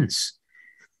defense.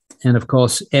 And of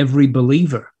course, every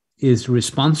believer is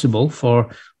responsible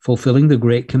for fulfilling the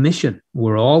Great Commission.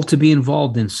 We're all to be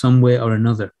involved in some way or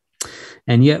another.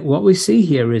 And yet what we see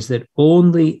here is that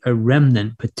only a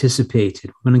remnant participated.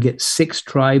 We're going to get 6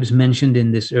 tribes mentioned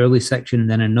in this early section, and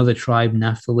then another tribe,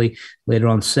 Naphtali, later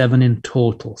on 7 in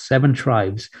total. 7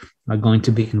 tribes are going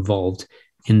to be involved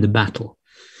in the battle,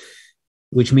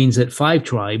 which means that 5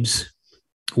 tribes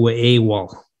were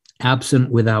AWOL,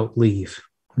 absent without leave.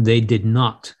 They did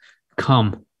not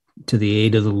come to the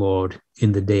aid of the Lord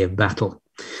in the day of battle.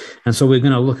 And so we're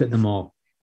going to look at them all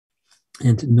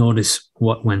and notice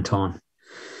what went on.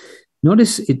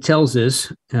 Notice it tells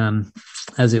us,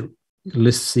 as it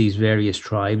lists these various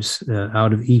tribes,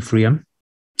 out of Ephraim,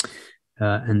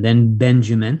 and then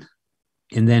Benjamin,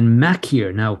 and then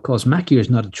Machir. Now, of course, Machir is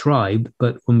not a tribe,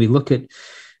 but when we look at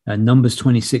Numbers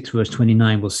 26, verse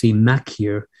 29, we'll see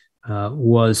Machir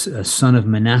was a son of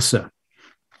Manasseh.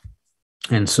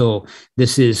 And so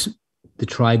this is the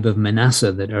tribe of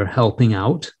Manasseh that are helping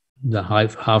out, the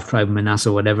half tribe of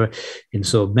Manasseh, whatever. And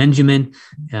so Benjamin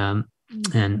and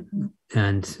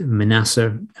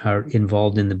Manasseh are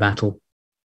involved in the battle.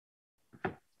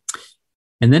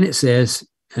 And then it says,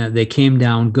 they came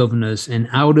down governors, and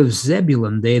out of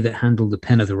Zebulun, they that handle the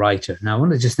pen of the writer. Now, I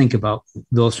want to just think about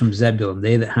those from Zebulun,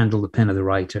 they that handle the pen of the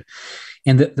writer.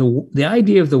 And the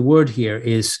idea of the word here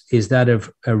is that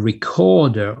of a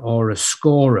recorder or a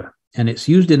scorer, and it's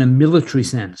used in a military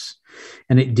sense,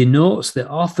 and it denotes the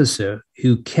officer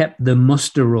who kept the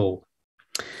muster roll.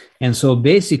 And so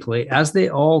basically, as they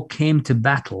all came to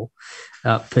battle,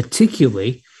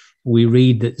 particularly, we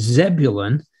read that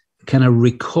Zebulun kind of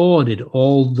recorded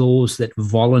all those that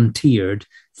volunteered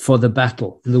for the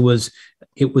battle.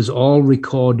 It was all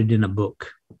recorded in a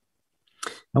book.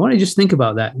 I want to just think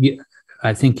about that.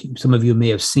 I think some of you may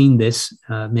have seen this,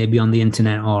 maybe on the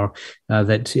internet, or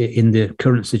that in the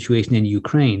current situation in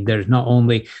Ukraine, there's not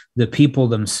only the people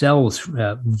themselves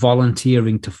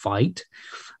volunteering to fight,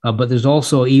 but there's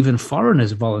also even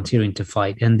foreigners volunteering to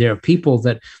fight. And there are people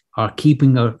that are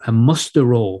keeping a muster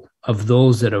roll of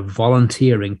those that are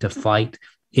volunteering to fight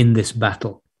in this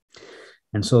battle.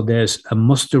 And so there's a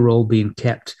muster roll being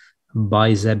kept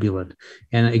by Zebulun.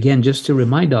 And again, just to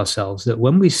remind ourselves that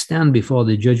when we stand before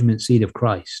the judgment seat of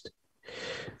Christ,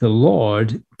 the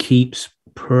Lord keeps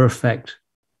perfect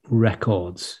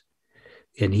records.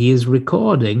 And he is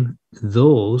recording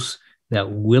those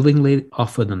that willingly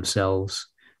offer themselves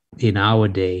in our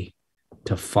day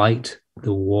to fight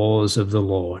the wars of the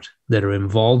Lord, that are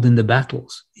involved in the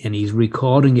battles, and he's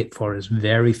recording it for us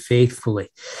very faithfully.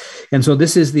 And so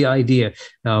this is the idea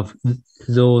of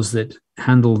those that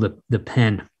handle the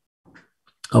pen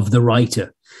of the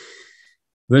writer.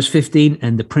 Verse 15,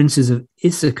 and the princes of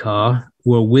Issachar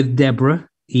were with Deborah,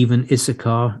 even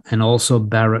Issachar, and also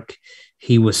Barak.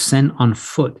 He was sent on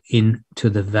foot into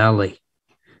the valley.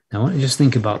 Now, I want to just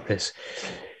think about this.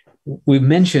 We've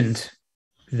mentioned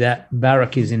that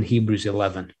Barak is in Hebrews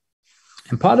 11.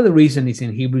 And part of the reason he's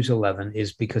in Hebrews 11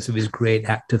 is because of his great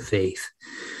act of faith.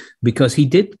 because he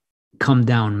did come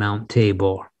down Mount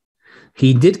Tabor.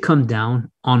 He did come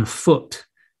down on foot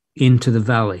into the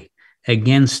valley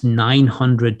against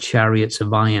 900 chariots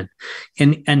of iron.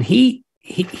 And he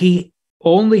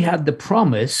only had the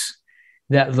promise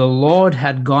that the Lord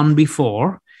had gone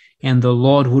before and the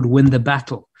Lord would win the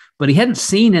battle. But he hadn't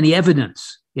seen any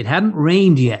evidence. It hadn't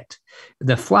rained yet.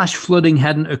 The flash flooding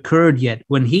hadn't occurred yet.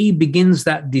 When he begins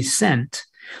that descent,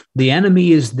 the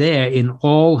enemy is there in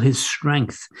all his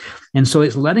strength. And so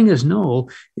it's letting us know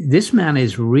this man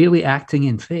is really acting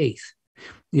in faith.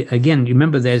 Again,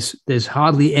 remember, there's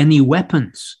hardly any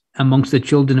weapons amongst the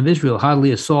children of Israel,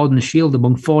 hardly a sword and a shield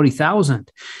among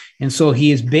 40,000. And so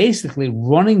he is basically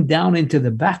running down into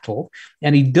the battle,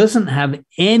 and he doesn't have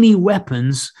any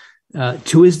weapons at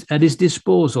his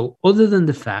disposal, other than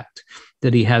the fact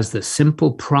that he has the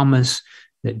simple promise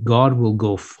that God will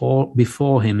go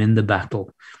before him in the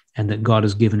battle, and that God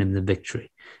has given him the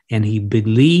victory. And he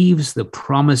believes the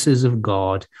promises of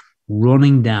God,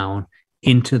 running down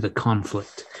into the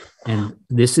conflict. And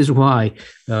this is why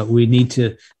we need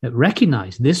to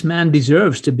recognize this man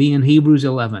deserves to be in Hebrews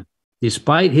 11.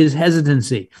 Despite his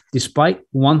hesitancy, despite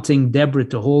wanting Deborah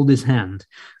to hold his hand,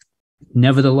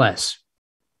 nevertheless,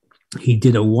 he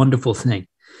did a wonderful thing.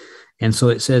 And so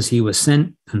it says he was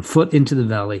sent on foot into the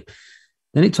valley.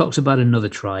 Then it talks about another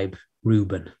tribe,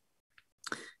 Reuben.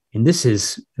 And this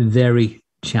is very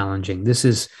challenging. It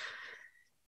says,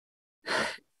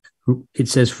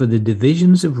 for the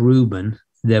divisions of Reuben,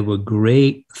 there were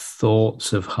great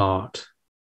thoughts of heart.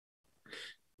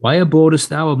 Why abodest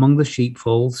thou among the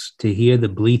sheepfolds to hear the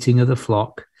bleating of the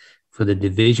flock? For the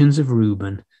divisions of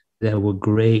Reuben, there were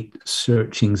great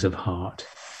searchings of heart.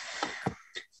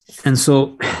 And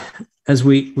so as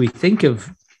we think of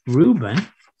Reuben,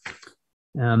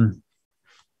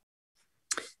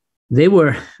 they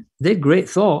had great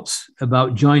thoughts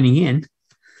about joining in,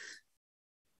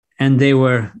 and they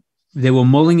were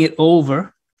mulling it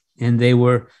over, and they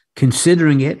were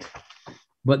considering it,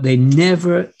 but they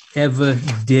never, ever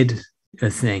did a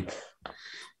thing.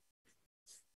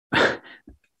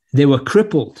 They were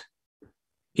crippled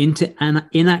into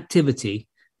inactivity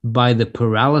by the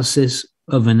paralysis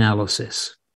of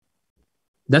analysis.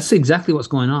 That's exactly what's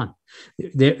going on.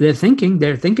 They're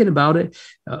thinking about it.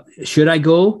 Should I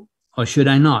go or should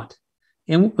I not?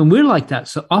 And we're like that.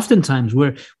 So oftentimes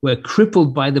we're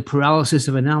crippled by the paralysis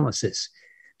of analysis.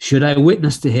 Should I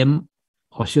witness to him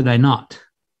or should I not?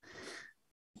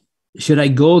 Should I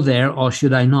go there or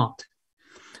should I not?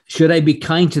 Should I be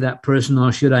kind to that person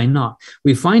or should I not?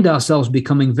 We find ourselves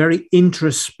becoming very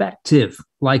introspective,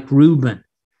 like Reuben,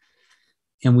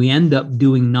 and we end up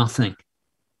doing nothing.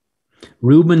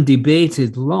 Reuben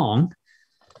debated long,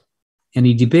 and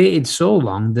he debated so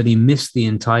long that he missed the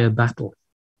entire battle.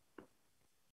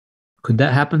 Could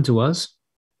that happen to us?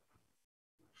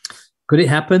 Could it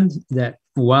happen that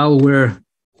while we're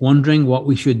wondering what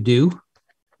we should do,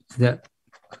 that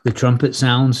the trumpet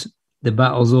sounds, the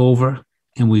battle's over,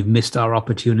 and we've missed our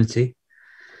opportunity?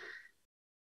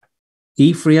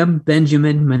 Ephraim,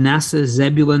 Benjamin, Manasseh,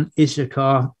 Zebulun,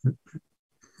 Issachar,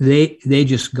 they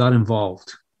just got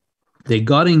involved. They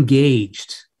got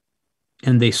engaged,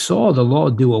 and they saw the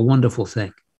Lord do a wonderful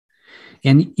thing.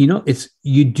 And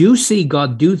you do see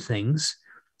God do things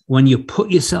when you put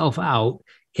yourself out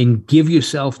and give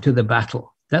yourself to the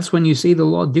battle. That's when you see the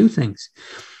Lord do things.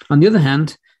 On the other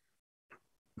hand,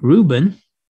 Reuben,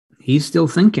 he's still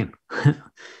thinking,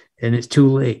 and it's too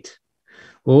late.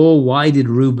 Oh, why did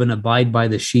Reuben abide by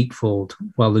the sheepfold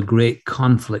while the great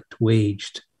conflict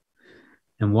waged?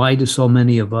 And why do so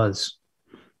many of us,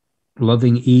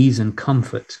 loving ease and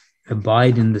comfort,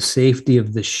 abide in the safety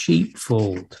of the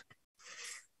sheepfold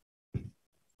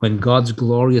when God's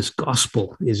glorious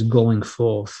gospel is going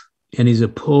forth and is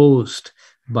opposed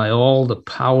by all the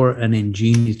power and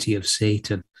ingenuity of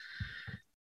Satan?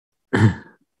 The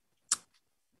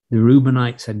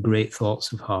Reubenites had great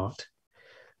thoughts of heart.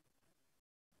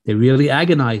 They really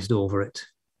agonized over it,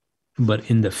 but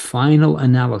in the final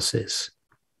analysis,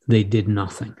 they did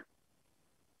nothing.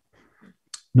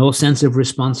 No sense of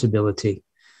responsibility.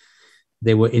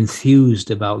 They were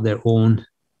enthused about their own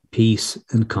peace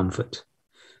and comfort.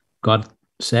 God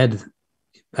said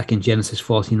back in Genesis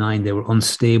 49, they were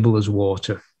unstable as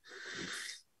water.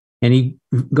 And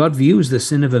God views the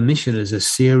sin of omission as a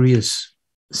serious,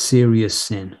 serious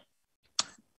sin.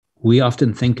 We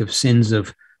often think of sins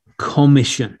of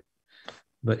commission,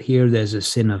 but here there's a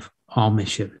sin of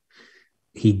omission.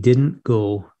 He didn't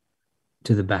go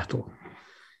to the battle.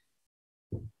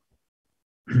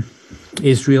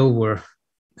 Israel were,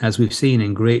 as we've seen,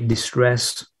 in great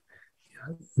distress.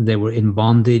 They were in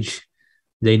bondage.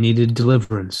 They needed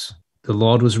deliverance. The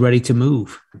Lord was ready to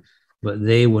move, but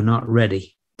they were not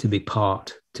ready to be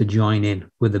part, to join in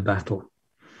with the battle.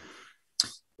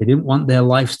 They didn't want their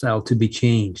lifestyle to be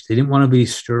changed. They didn't want to be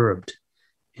disturbed.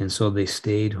 And so they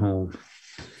stayed home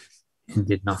and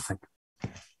did nothing.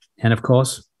 And of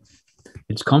course,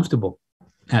 it's comfortable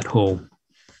at home.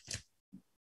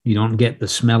 You don't get the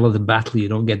smell of the battle. You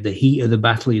don't get the heat of the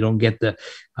battle. You don't get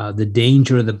the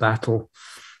danger of the battle.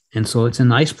 And so it's a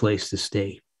nice place to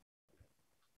stay.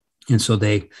 And so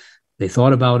they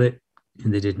thought about it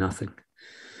and they did nothing.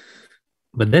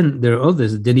 But then there are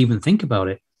others that didn't even think about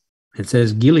it. It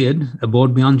says Gilead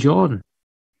abode beyond Jordan.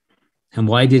 And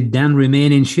why did Dan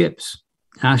remain in ships?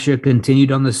 Asher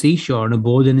continued on the seashore and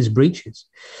abode in his breeches.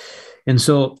 And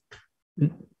so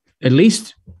at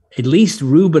least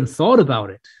Reuben thought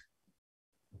about it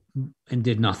and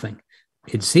did nothing.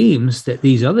 It seems that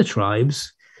these other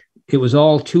tribes, it was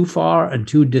all too far and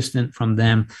too distant from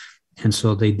them. And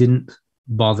so they didn't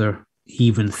bother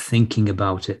even thinking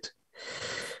about it.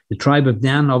 The tribe of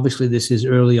Dan, obviously this is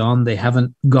early on. They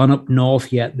haven't gone up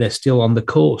north yet. They're still on the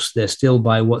coast. They're still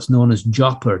by what's known as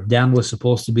Joppa. Dan was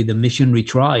supposed to be the missionary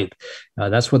tribe.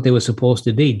 That's what they were supposed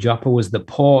to be. Joppa was the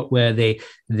port where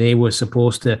they were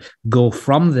supposed to go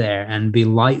from there and be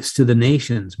lights to the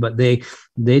nations. But they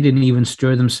didn't even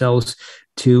stir themselves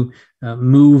to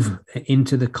move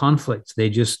into the conflict. They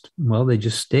just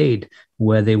stayed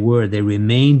where they were. They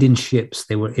remained in ships.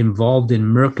 They were involved in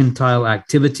mercantile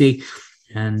activity.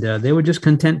 And they were just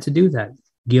content to do that.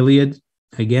 Gilead,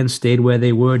 again, stayed where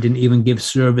they were, didn't even give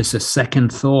service a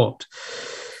second thought.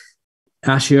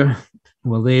 Asher,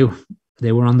 well,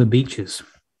 they were on the beaches.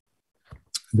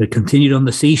 They continued on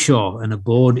the seashore and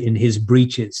abode in his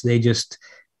breeches. They just,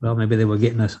 well, maybe they were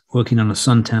working on a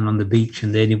suntan on the beach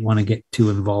and they didn't want to get too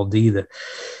involved either.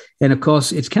 And of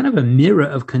course, it's kind of a mirror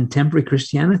of contemporary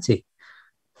Christianity.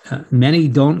 Many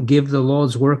don't give the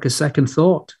Lord's work a second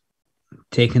thought.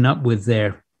 Taken up with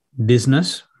their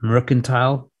business,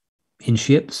 mercantile, in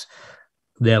ships,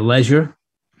 their leisure,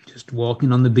 just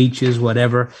walking on the beaches,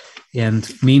 whatever. And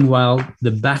meanwhile,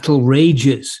 the battle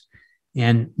rages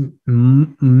and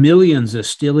millions are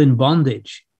still in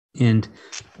bondage. And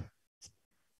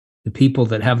the people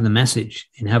that have the message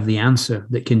and have the answer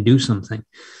that can do something,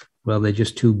 well, they're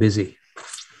just too busy.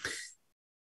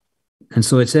 And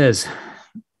so it says,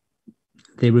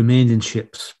 they remained in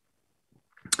ships.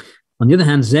 On the other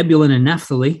hand, Zebulun and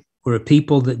Naphtali were a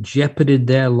people that jeoparded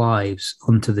their lives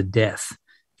unto the death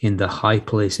in the high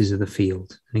places of the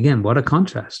field. And again, what a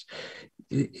contrast.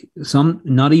 Some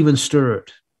not even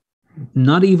stirred,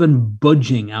 not even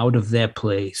budging out of their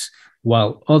place,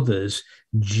 while others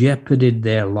jeoparded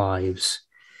their lives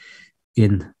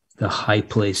in the high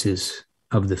places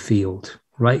of the field,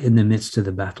 right in the midst of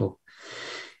the battle.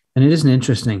 And it isn't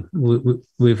interesting.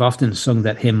 We've often sung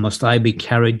that hymn, "Must I be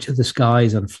carried to the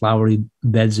skies on flowery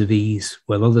beds of ease,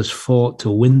 while others fought to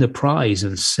win the prize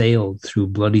and sailed through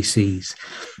bloody seas."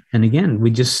 And again,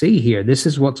 we just see here, this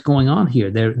is what's going on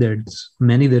here. There's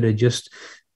many that are just,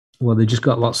 well, they just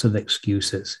got lots of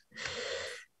excuses.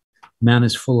 Man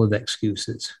is full of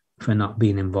excuses for not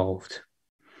being involved.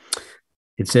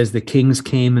 It says the kings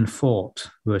came and fought,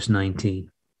 verse 19.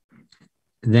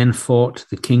 Then fought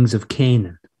the kings of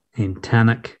Canaan in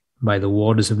Tanakh by the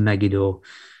waters of Megiddo.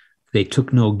 They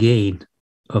took no gain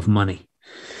of money.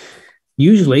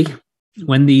 Usually,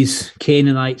 when these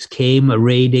Canaanites came a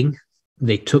raiding,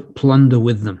 they took plunder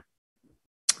with them.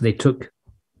 They took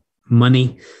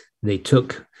money. They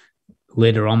took,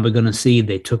 later on we're going to see,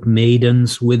 they took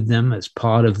maidens with them as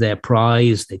part of their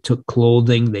prize. They took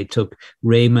clothing. They took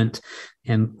raiment.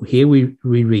 And here we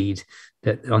read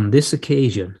that on this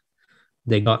occasion,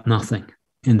 they got nothing.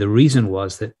 And the reason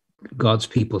was that God's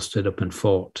people stood up and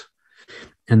fought.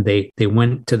 And they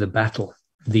went to the battle,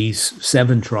 these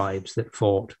 7 tribes that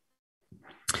fought.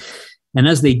 And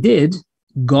as they did,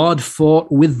 God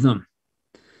fought with them.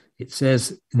 It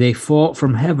says, they fought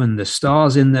from heaven. The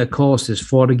stars in their courses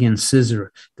fought against Sisera.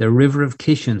 The river of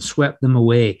Kishon swept them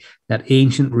away. That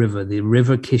ancient river, the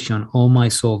river Kishon, O my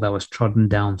soul, thou hast trodden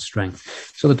down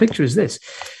strength. So the picture is this.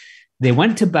 They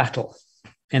went to battle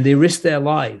and they risked their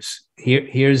lives.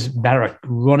 Here's Barak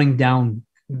running down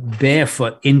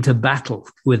barefoot into battle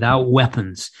without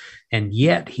weapons. And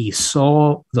yet he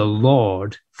saw the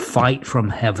Lord fight from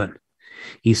heaven.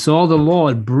 He saw the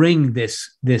Lord bring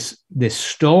this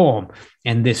storm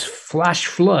and this flash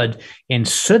flood, and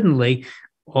suddenly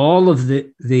all of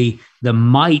the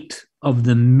might of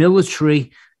the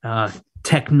military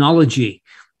technology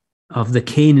of the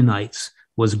Canaanites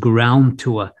was ground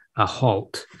to a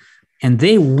halt. And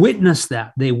they witnessed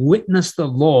that. They witnessed the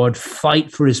Lord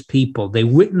fight for his people. They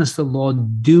witnessed the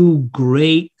Lord do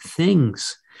great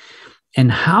things.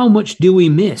 And how much do we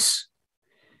miss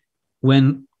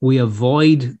when we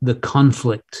avoid the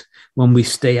conflict, when we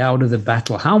stay out of the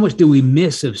battle? How much do we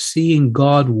miss of seeing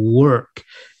God work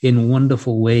in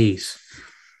wonderful ways?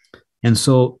 And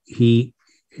so the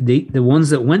ones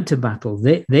that went to battle,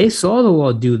 they saw the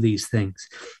Lord do these things.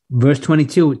 Verse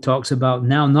 22, it talks about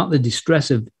now not the distress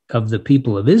of the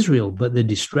people of Israel, but the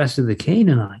distress of the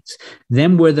Canaanites.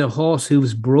 Then were their horse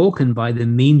hooves broken by the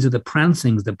means of the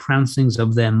prancings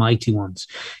of their mighty ones.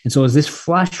 And so as this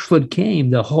flash flood came,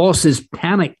 the horses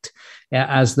panicked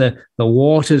as the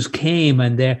waters came,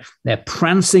 and they're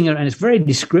prancing, and it's very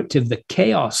descriptive, the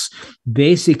chaos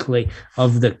basically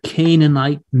of the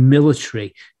Canaanite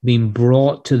military being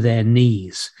brought to their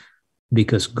knees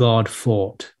because God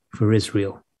fought for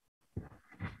Israel.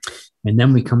 And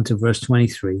then we come to verse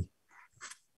 23.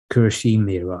 Curse ye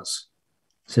Meroz,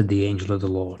 said the angel of the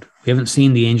Lord. We haven't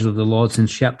seen the angel of the Lord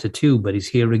since chapter 2, but he's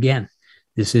here again.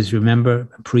 This is, remember,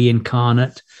 a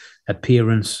pre-incarnate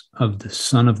appearance of the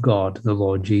Son of God, the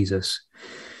Lord Jesus.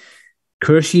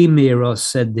 Curse ye Meroz,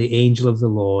 said the angel of the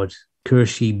Lord.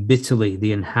 Curse ye bitterly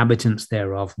the inhabitants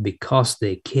thereof, because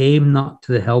they came not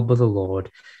to the help of the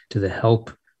Lord, to the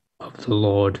help of the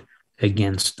Lord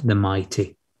against the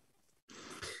mighty.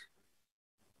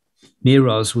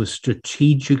 Meroz was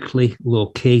strategically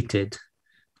located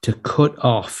to cut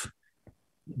off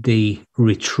the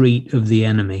retreat of the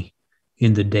enemy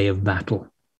in the day of battle.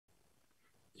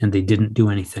 And they didn't do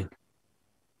anything.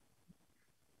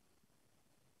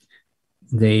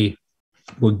 They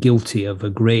were guilty of a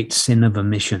great sin of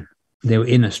omission. They were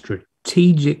in a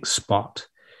strategic spot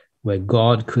where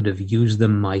God could have used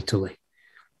them mightily,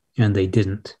 and they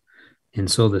didn't. And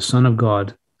so the Son of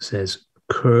God says,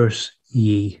 curse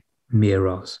ye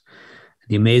Meroz.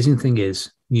 The amazing thing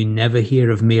is, you never hear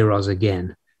of Meroz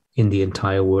again in the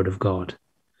entire Word of God.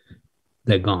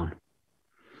 They're gone.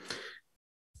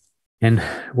 And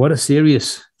what a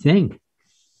serious thing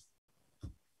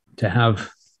to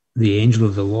have the angel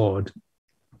of the Lord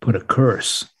put a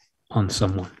curse on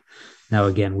someone. Now,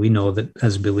 again, we know that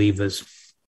as believers,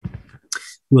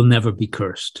 we'll never be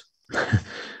cursed.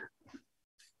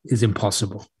 It's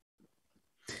impossible.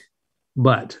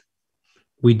 But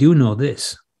we do know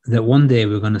this, that one day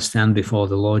we're going to stand before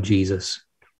the Lord Jesus.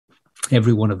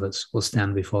 Every one of us will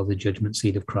stand before the judgment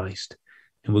seat of Christ,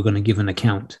 and we're going to give an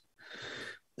account.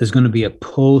 There's going to be a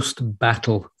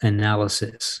post-battle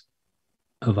analysis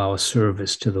of our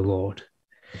service to the Lord.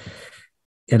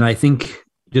 And I think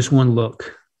just one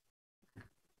look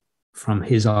from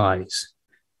his eyes,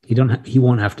 he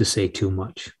won't have to say too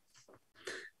much.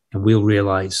 And we'll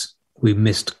realize we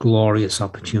missed glorious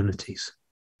opportunities.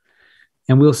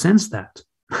 And we'll sense that.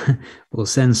 We'll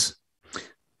sense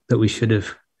that we should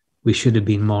have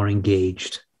been more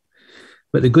engaged.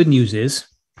 But the good news is,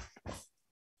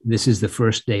 this is the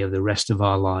first day of the rest of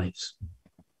our lives.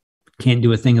 Can't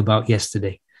do a thing about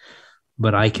yesterday,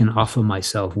 but I can offer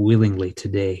myself willingly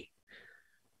today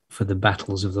for the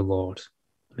battles of the Lord.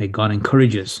 May God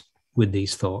encourage us with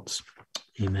these thoughts.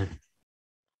 Amen.